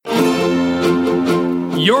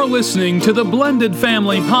You're listening to the Blended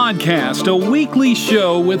Family Podcast, a weekly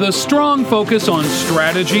show with a strong focus on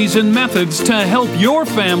strategies and methods to help your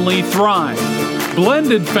family thrive.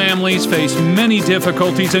 Blended families face many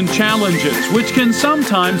difficulties and challenges, which can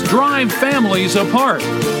sometimes drive families apart.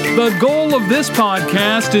 The goal of this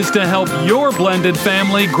podcast is to help your blended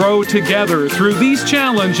family grow together through these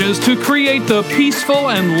challenges to create the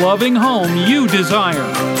peaceful and loving home you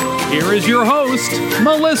desire. Here is your host,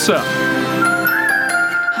 Melissa.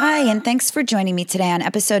 Hi, and thanks for joining me today on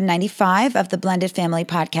episode 95 of the Blended Family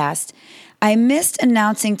Podcast. I missed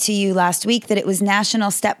announcing to you last week that it was National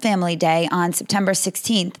Step Family Day on September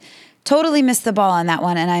 16th. Totally missed the ball on that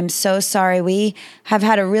one, and I'm so sorry. We have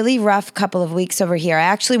had a really rough couple of weeks over here. I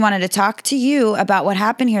actually wanted to talk to you about what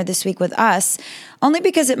happened here this week with us, only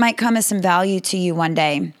because it might come as some value to you one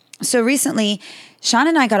day. So recently, Sean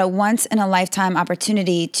and I got a once-in-a-lifetime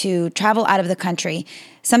opportunity to travel out of the country,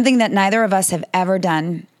 something that neither of us have ever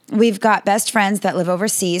done. We've got best friends that live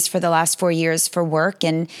overseas for the last 4 years for work,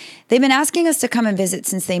 and they've been asking us to come and visit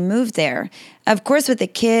since they moved there. Of course, with the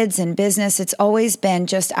kids and business, it's always been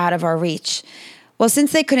just out of our reach. Well,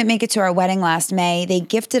 since they couldn't make it to our wedding last May, they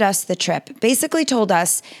gifted us the trip, basically told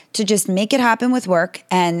us to just make it happen with work,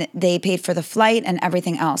 and they paid for the flight and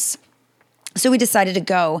everything else. So we decided to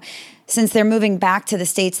go, since they're moving back to the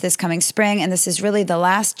States this coming spring, and this is really the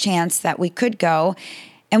last chance that we could go.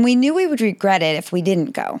 And we knew we would regret it if we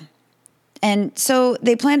didn't go. And so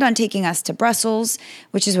they planned on taking us to Brussels,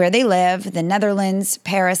 which is where they live, the Netherlands,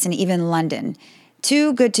 Paris, and even London.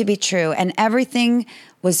 Too good to be true. And everything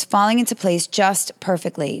was falling into place just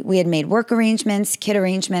perfectly. We had made work arrangements, kid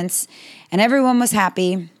arrangements, and everyone was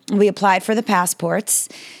happy. We applied for the passports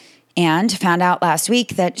and found out last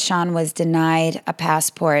week that Sean was denied a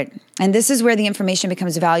passport. And this is where the information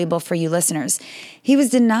becomes valuable for you listeners. He was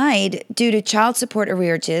denied due to child support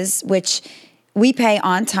arrearages, which we pay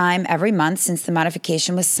on time every month since the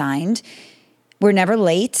modification was signed. We're never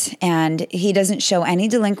late, and he doesn't show any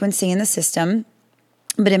delinquency in the system.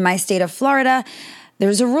 But in my state of Florida,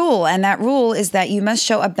 there's a rule, and that rule is that you must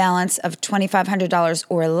show a balance of $2,500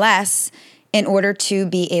 or less in order to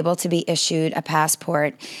be able to be issued a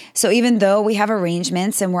passport. So even though we have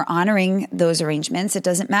arrangements and we're honoring those arrangements, it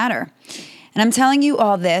doesn't matter. And I'm telling you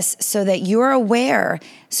all this so that you're aware,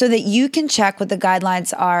 so that you can check what the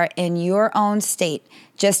guidelines are in your own state,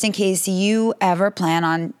 just in case you ever plan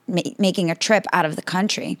on making a trip out of the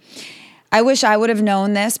country. I wish I would have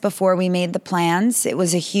known this before we made the plans. It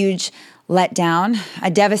was a huge letdown, a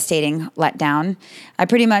devastating letdown. I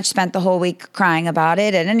pretty much spent the whole week crying about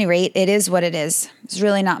it. At any rate, it is what it is. There's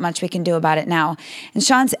really not much we can do about it now. And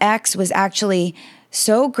Sean's ex was actually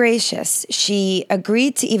so gracious. She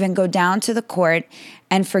agreed to even go down to the court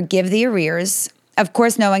and forgive the arrears, of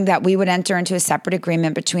course, knowing that we would enter into a separate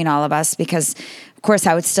agreement between all of us because, of course,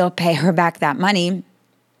 I would still pay her back that money.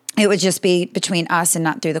 It would just be between us and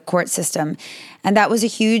not through the court system. And that was a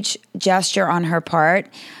huge gesture on her part.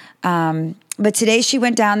 But today she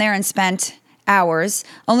went down there and spent hours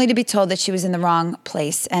only to be told that she was in the wrong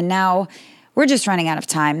place. And now we're just running out of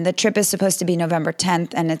time. The trip is supposed to be November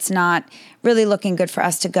 10th, and it's not really looking good for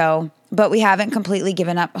us to go. But we haven't completely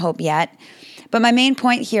given up hope yet. But my main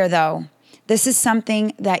point here, though, this is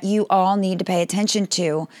something that you all need to pay attention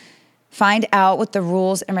to. Find out what the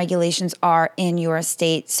rules and regulations are in your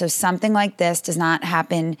state so something like this does not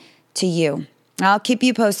happen to you. I'll keep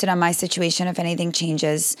you posted on my situation if anything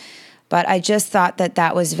changes, but I just thought that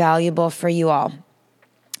that was valuable for you all.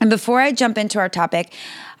 And before I jump into our topic,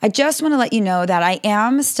 I just want to let you know that I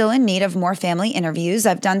am still in need of more family interviews.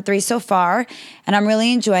 I've done 3 so far, and I'm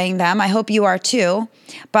really enjoying them. I hope you are too,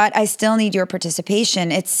 but I still need your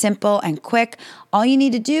participation. It's simple and quick. All you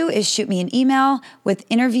need to do is shoot me an email with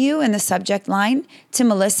interview in the subject line to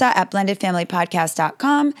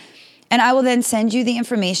melissa@blendedfamilypodcast.com. And I will then send you the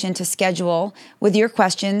information to schedule with your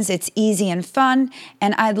questions. It's easy and fun,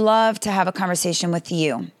 and I'd love to have a conversation with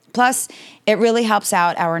you. Plus, it really helps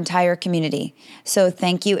out our entire community. So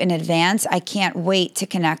thank you in advance. I can't wait to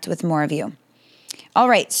connect with more of you. All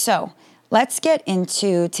right, so let's get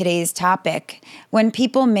into today's topic. When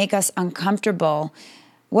people make us uncomfortable,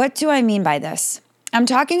 what do I mean by this? I'm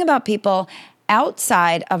talking about people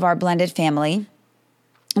outside of our blended family.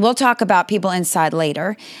 We'll talk about people inside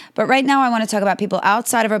later, but right now I want to talk about people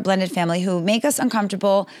outside of our blended family who make us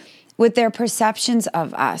uncomfortable with their perceptions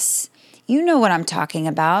of us. You know what I'm talking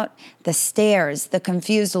about. The stares, the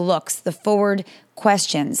confused looks, the forward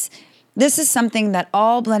questions. This is something that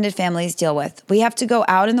all blended families deal with. We have to go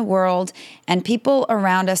out in the world, and people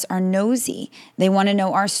around us are nosy. They want to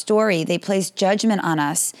know our story. They place judgment on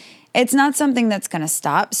us. It's not something that's going to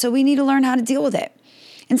stop, so we need to learn how to deal with it.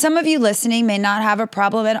 And some of you listening may not have a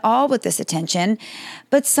problem at all with this attention,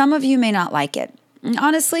 but some of you may not like it. And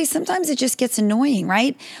honestly, sometimes it just gets annoying,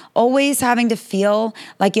 right? Always having to feel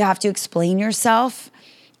like you have to explain yourself,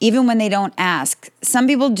 even when they don't ask. Some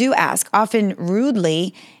people do ask, often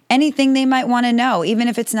rudely, anything they might want to know, even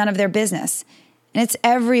if it's none of their business. And it's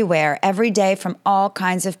everywhere, every day, from all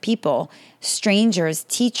kinds of people, strangers,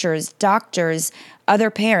 teachers, doctors, other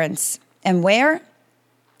parents. And where?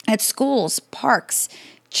 At schools, parks,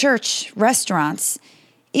 church, restaurants.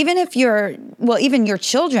 Even your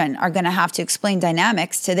children are going to have to explain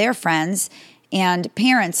dynamics to their friends and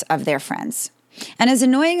parents of their friends. And as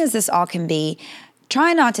annoying as this all can be,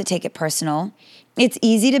 try not to take it personal. It's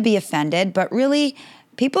easy to be offended, but really,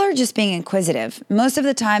 people are just being inquisitive. Most of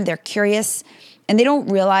the time, they're curious, and they don't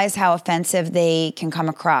realize how offensive they can come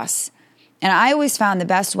across. And I always found the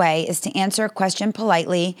best way is to answer a question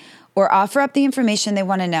politely or offer up the information they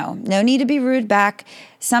want to know. No need to be rude back.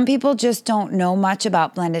 Some people just don't know much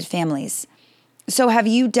about blended families. So have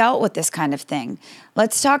you dealt with this kind of thing?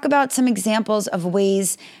 Let's talk about some examples of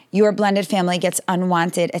ways your blended family gets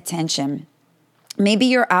unwanted attention. Maybe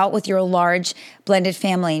you're out with your large blended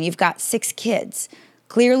family and you've got 6 kids.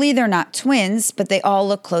 Clearly, they're not twins, but they all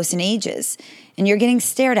look close in ages. And you're getting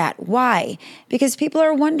stared at. Why? Because people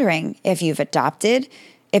are wondering if you've adopted,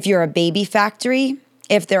 if you're a baby factory,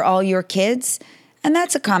 if they're all your kids. And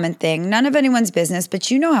that's a common thing. None of anyone's business,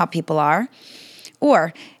 but you know how people are.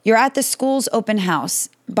 Or you're at the school's open house.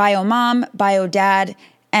 Bio mom, bio dad,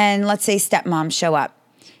 and let's say stepmom show up.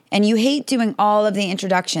 And you hate doing all of the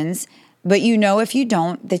introductions, but you know if you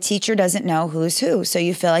don't, the teacher doesn't know who's who, so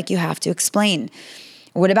you feel like you have to explain.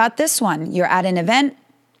 What about this one? You're at an event,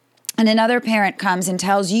 and another parent comes and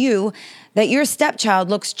tells you that your stepchild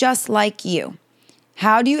looks just like you.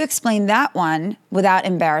 How do you explain that one without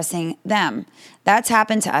embarrassing them? That's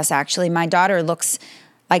happened to us, actually. My daughter looks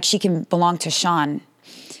like she can belong to Sean.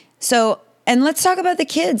 And let's talk about the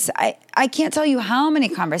kids. I can't tell you how many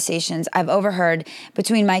conversations I've overheard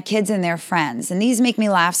between my kids and their friends. And these make me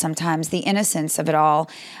laugh sometimes, the innocence of it all.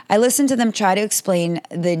 I listen to them try to explain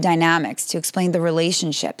the dynamics, to explain the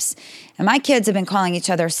relationships. And my kids have been calling each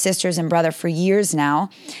other sisters and brother for years now.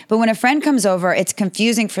 But when a friend comes over, it's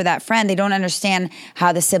confusing for that friend. They don't understand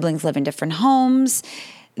how the siblings live in different homes.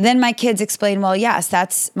 Then my kids explain, well, yes,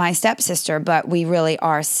 that's my stepsister, but we really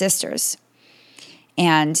are sisters.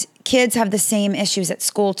 And kids have the same issues at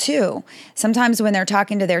school too. Sometimes when they're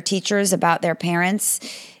talking to their teachers about their parents,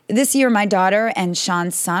 this year my daughter and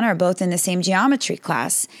Sean's son are both in the same geometry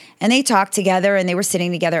class. And they talked together and they were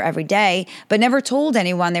sitting together every day, but never told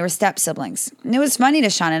anyone they were step siblings. And it was funny to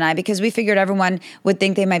Sean and I because we figured everyone would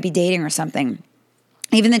think they might be dating or something.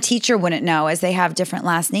 Even the teacher wouldn't know as they have different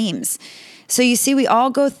last names. So you see, we all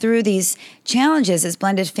go through these challenges as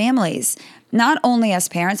blended families, not only as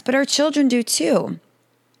parents, but our children do too.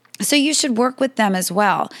 So you should work with them as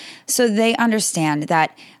well so they understand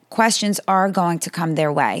that questions are going to come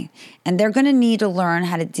their way and they're going to need to learn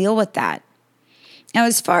how to deal with that. Now,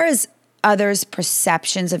 as far as others'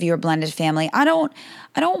 perceptions of your blended family, I don't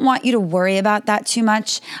want you to worry about that too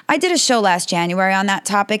much. I did a show last January on that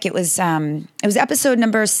topic. It was episode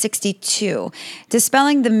number 62,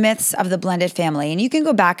 Dispelling the Myths of the Blended Family. And you can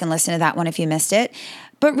go back and listen to that one if you missed it.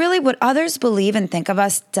 But really, what others believe and think of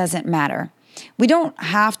us doesn't matter. We don't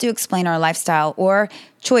have to explain our lifestyle or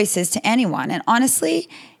choices to anyone. And honestly,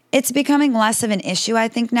 it's becoming less of an issue, I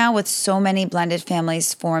think, now with so many blended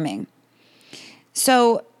families forming.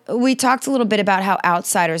 So we talked a little bit about how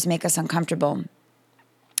outsiders make us uncomfortable.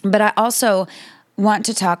 But I also want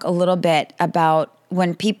to talk a little bit about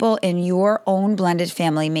when people in your own blended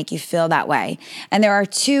family make you feel that way. And there are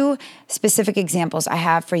 2 specific examples I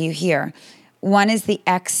have for you here. One is the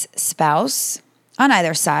ex-spouse on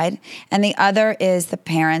either side, and the other is the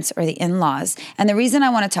parents or the in-laws. And the reason I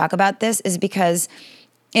want to talk about this is because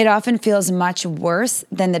it often feels much worse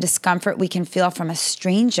than the discomfort we can feel from a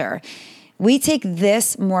stranger. We take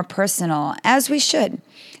this more personal, as we should.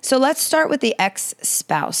 So let's start with the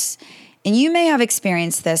ex-spouse. And you may have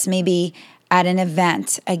experienced this maybe at an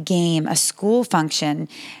event, a game, a school function.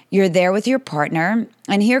 You're there with your partner,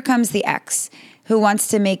 and here comes the ex who wants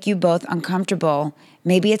to make you both uncomfortable.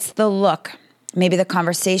 Maybe it's the look, maybe the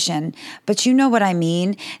conversation, but you know what I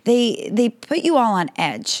mean. They put you all on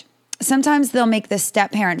edge. Sometimes they'll make the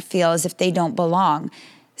step-parent feel as if they don't belong.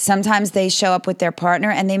 Sometimes they show up with their partner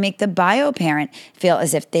and they make the bio parent feel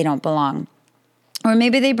as if they don't belong. Or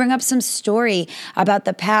maybe they bring up some story about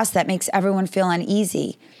the past that makes everyone feel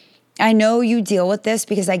uneasy. I know you deal with this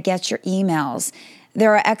because I get your emails.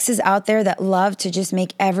 There are exes out there that love to just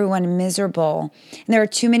make everyone miserable. And there are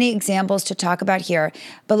too many examples to talk about here,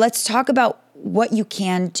 but let's talk about what you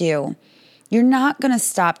can do. You're not going to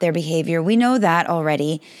stop their behavior. We know that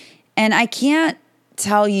already. And I can't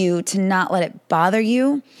tell you to not let it bother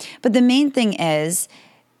you. But the main thing is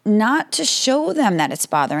not to show them that it's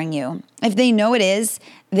bothering you. If they know it is,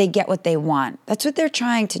 they get what they want. That's what they're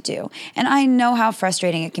trying to do. And I know how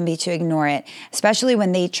frustrating it can be to ignore it, especially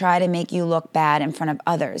when they try to make you look bad in front of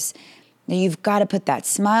others. Now, you've got to put that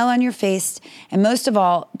smile on your face. And most of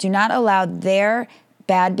all, do not allow their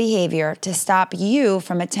bad behavior to stop you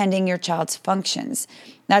from attending your child's functions.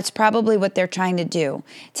 That's probably what they're trying to do,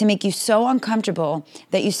 to make you so uncomfortable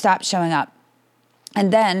that you stop showing up.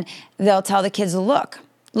 And then they'll tell the kids, look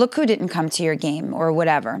who didn't come to your game or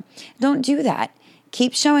whatever. Don't do that.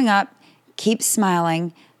 Keep showing up, keep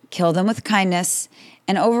smiling, kill them with kindness,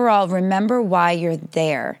 and overall, remember why you're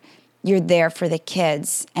there. You're there for the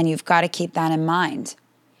kids, and you've got to keep that in mind.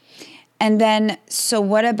 And then, so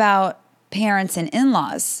what about parents and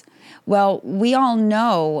in-laws? Well, we all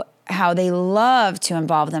know how they love to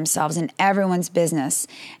involve themselves in everyone's business,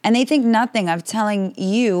 and they think nothing of telling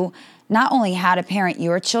you not only how to parent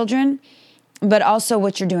your children, but also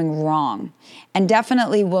what you're doing wrong. And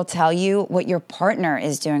definitely will tell you what your partner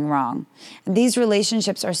is doing wrong. And these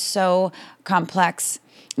relationships are so complex.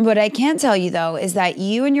 What I can tell you, though, is that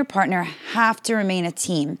you and your partner have to remain a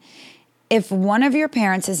team. If one of your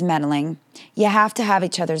parents is meddling, you have to have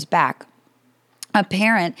each other's back. A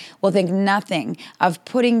parent will think nothing of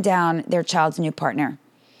putting down their child's new partner,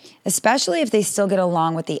 especially if they still get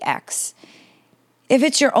along with the ex. If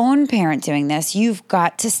it's your own parent doing this, you've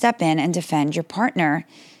got to step in and defend your partner.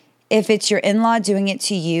 If it's your in-law doing it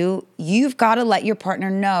to you, you've got to let your partner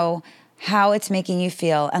know how it's making you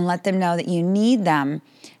feel and let them know that you need them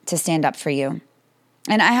to stand up for you.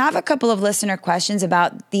 And I have a couple of listener questions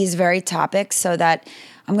about these very topics, so that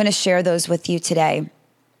I'm going to share those with you today.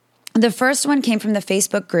 The first one came from the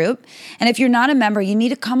Facebook group. And if you're not a member, you need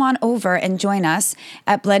to come on over and join us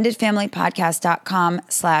at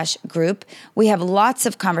blendedfamilypodcast.com/group. We have lots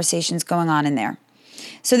of conversations going on in there.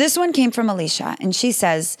 So this one came from Alicia, and she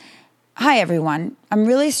says, "Hi, everyone. I'm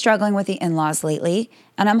really struggling with the in-laws lately,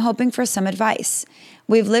 and I'm hoping for some advice.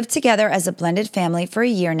 We've lived together as a blended family for a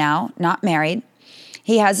year now, not married.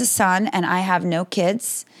 He has a son, and I have no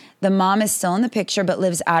kids. The mom is still in the picture, but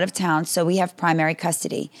lives out of town, so we have primary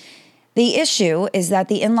custody. The issue is that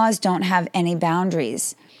the in-laws don't have any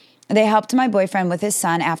boundaries. They helped my boyfriend with his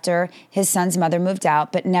son after his son's mother moved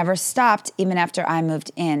out, but never stopped even after I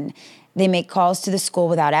moved in. They make calls to the school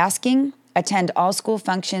without asking, attend all school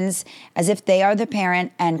functions as if they are the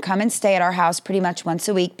parent, and come and stay at our house pretty much once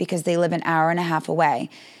a week because they live an hour and a half away.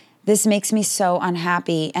 This makes me so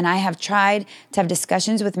unhappy, and I have tried to have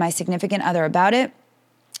discussions with my significant other about it,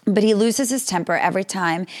 but he loses his temper every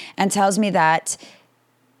time and tells me that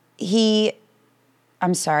he'll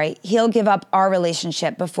give up our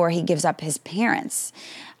relationship before he gives up his parents.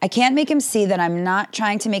 I can't make him see that I'm not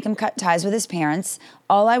trying to make him cut ties with his parents.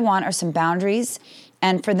 All I want are some boundaries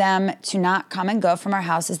and for them to not come and go from our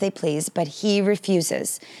house as they please, but he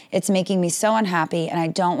refuses. It's making me so unhappy, and I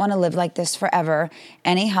don't want to live like this forever.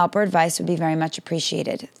 Any help or advice would be very much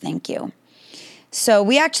appreciated. Thank you." So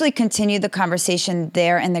we actually continued the conversation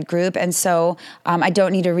there in the group, and so I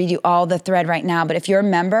don't need to read you all the thread right now, but if you're a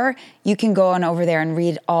member, you can go on over there and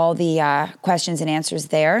read all the questions and answers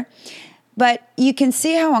there. But you can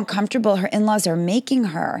see how uncomfortable her in-laws are making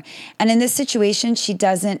her. And in this situation, she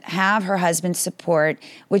doesn't have her husband's support,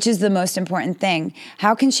 which is the most important thing.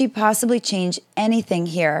 How can she possibly change anything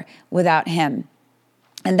here without him?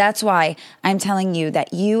 And that's why I'm telling you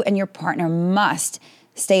that you and your partner must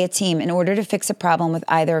stay a team in order to fix a problem with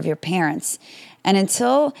either of your parents. And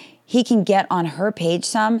until he can get on her page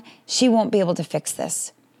some, she won't be able to fix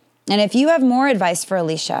this. And if you have more advice for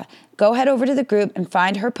Alicia, go head over to the group and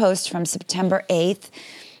find her post from September 8th.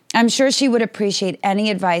 I'm sure she would appreciate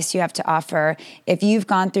any advice you have to offer if you've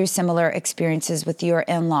gone through similar experiences with your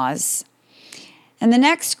in-laws. And the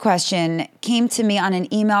next question came to me on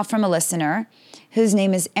an email from a listener whose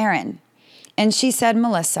name is Erin. And she said,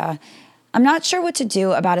 "Melissa, I'm not sure what to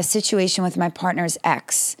do about a situation with my partner's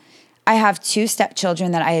ex. I have 2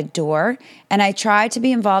 stepchildren that I adore, and I try to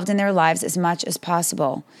be involved in their lives as much as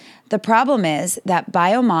possible. The problem is that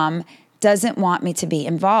bio mom doesn't want me to be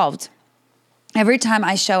involved. Every time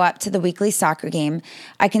I show up to the weekly soccer game,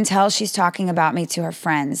 I can tell she's talking about me to her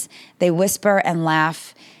friends. They whisper and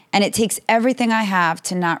laugh, and it takes everything I have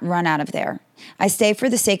to not run out of there. I stay for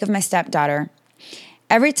the sake of my stepdaughter.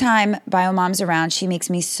 Every time bio mom's around, she makes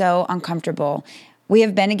me so uncomfortable. We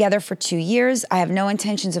have been together for 2 years. I have no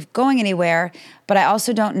intentions of going anywhere, but I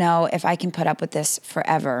also don't know if I can put up with this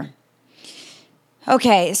forever."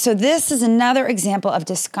 Okay, so this is another example of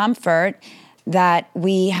discomfort that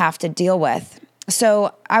we have to deal with.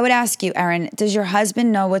 So I would ask you, Erin, does your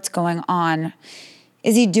husband know what's going on?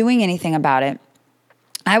 Is he doing anything about it?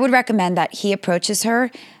 I would recommend that he approaches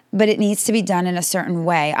her, but it needs to be done in a certain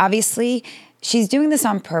way. Obviously, she's doing this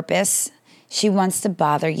on purpose. She wants to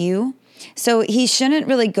bother you. So he shouldn't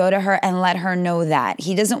really go to her and let her know that.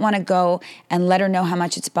 He doesn't want to go and let her know how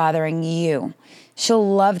much it's bothering you.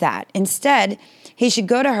 She'll love that. Instead, he should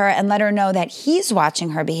go to her and let her know that he's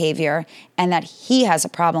watching her behavior and that he has a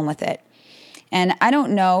problem with it. And I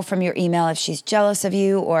don't know from your email if she's jealous of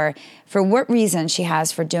you or for what reason she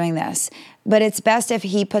has for doing this, but it's best if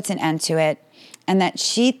he puts an end to it and that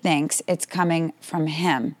she thinks it's coming from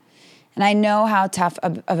him. And I know how tough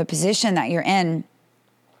of a position that you're in,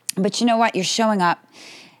 but you know what? You're showing up,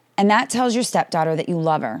 and that tells your stepdaughter that you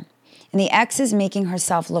love her. And the ex is making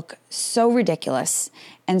herself look so ridiculous,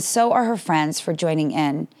 and so are her friends for joining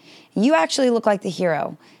in. You actually look like the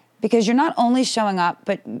hero because you're not only showing up,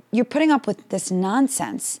 but you're putting up with this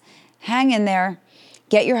nonsense. Hang in there.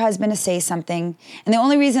 Get your husband to say something. And the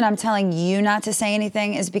only reason I'm telling you not to say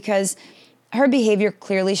anything is because her behavior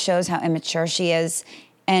clearly shows how immature she is,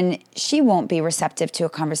 and she won't be receptive to a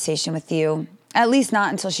conversation with you, at least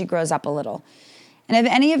not until she grows up a little. And if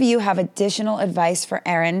any of you have additional advice for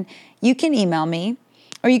Erin, you can email me,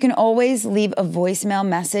 or you can always leave a voicemail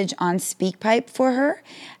message on SpeakPipe for her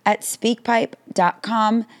at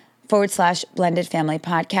speakpipe.com/Blended Family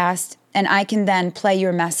Podcast, and I can then play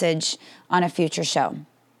your message on a future show.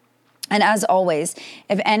 And as always,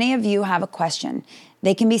 if any of you have a question,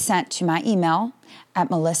 they can be sent to my email at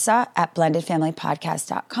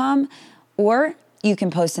melissa@blendedfamilypodcast.com, or you can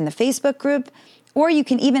post in the Facebook group, or you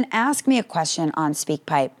can even ask me a question on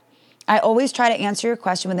SpeakPipe. I always try to answer your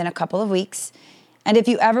question within a couple of weeks. And if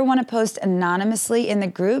you ever want to post anonymously in the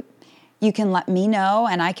group, you can let me know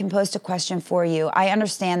and I can post a question for you. I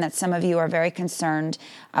understand that some of you are very concerned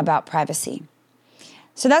about privacy.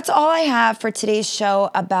 So that's all I have for today's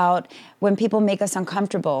show about when people make us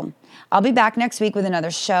uncomfortable. I'll be back next week with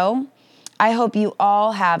another show. I hope you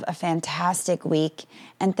all have a fantastic week,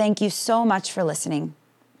 and thank you so much for listening.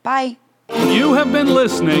 Bye. You have been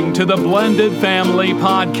listening to the Blended Family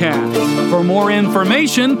Podcast. For more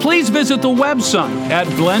information, please visit the website at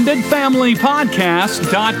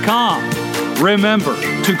blendedfamilypodcast.com. Remember,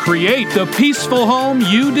 to create the peaceful home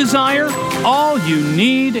you desire, all you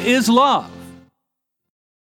need is love.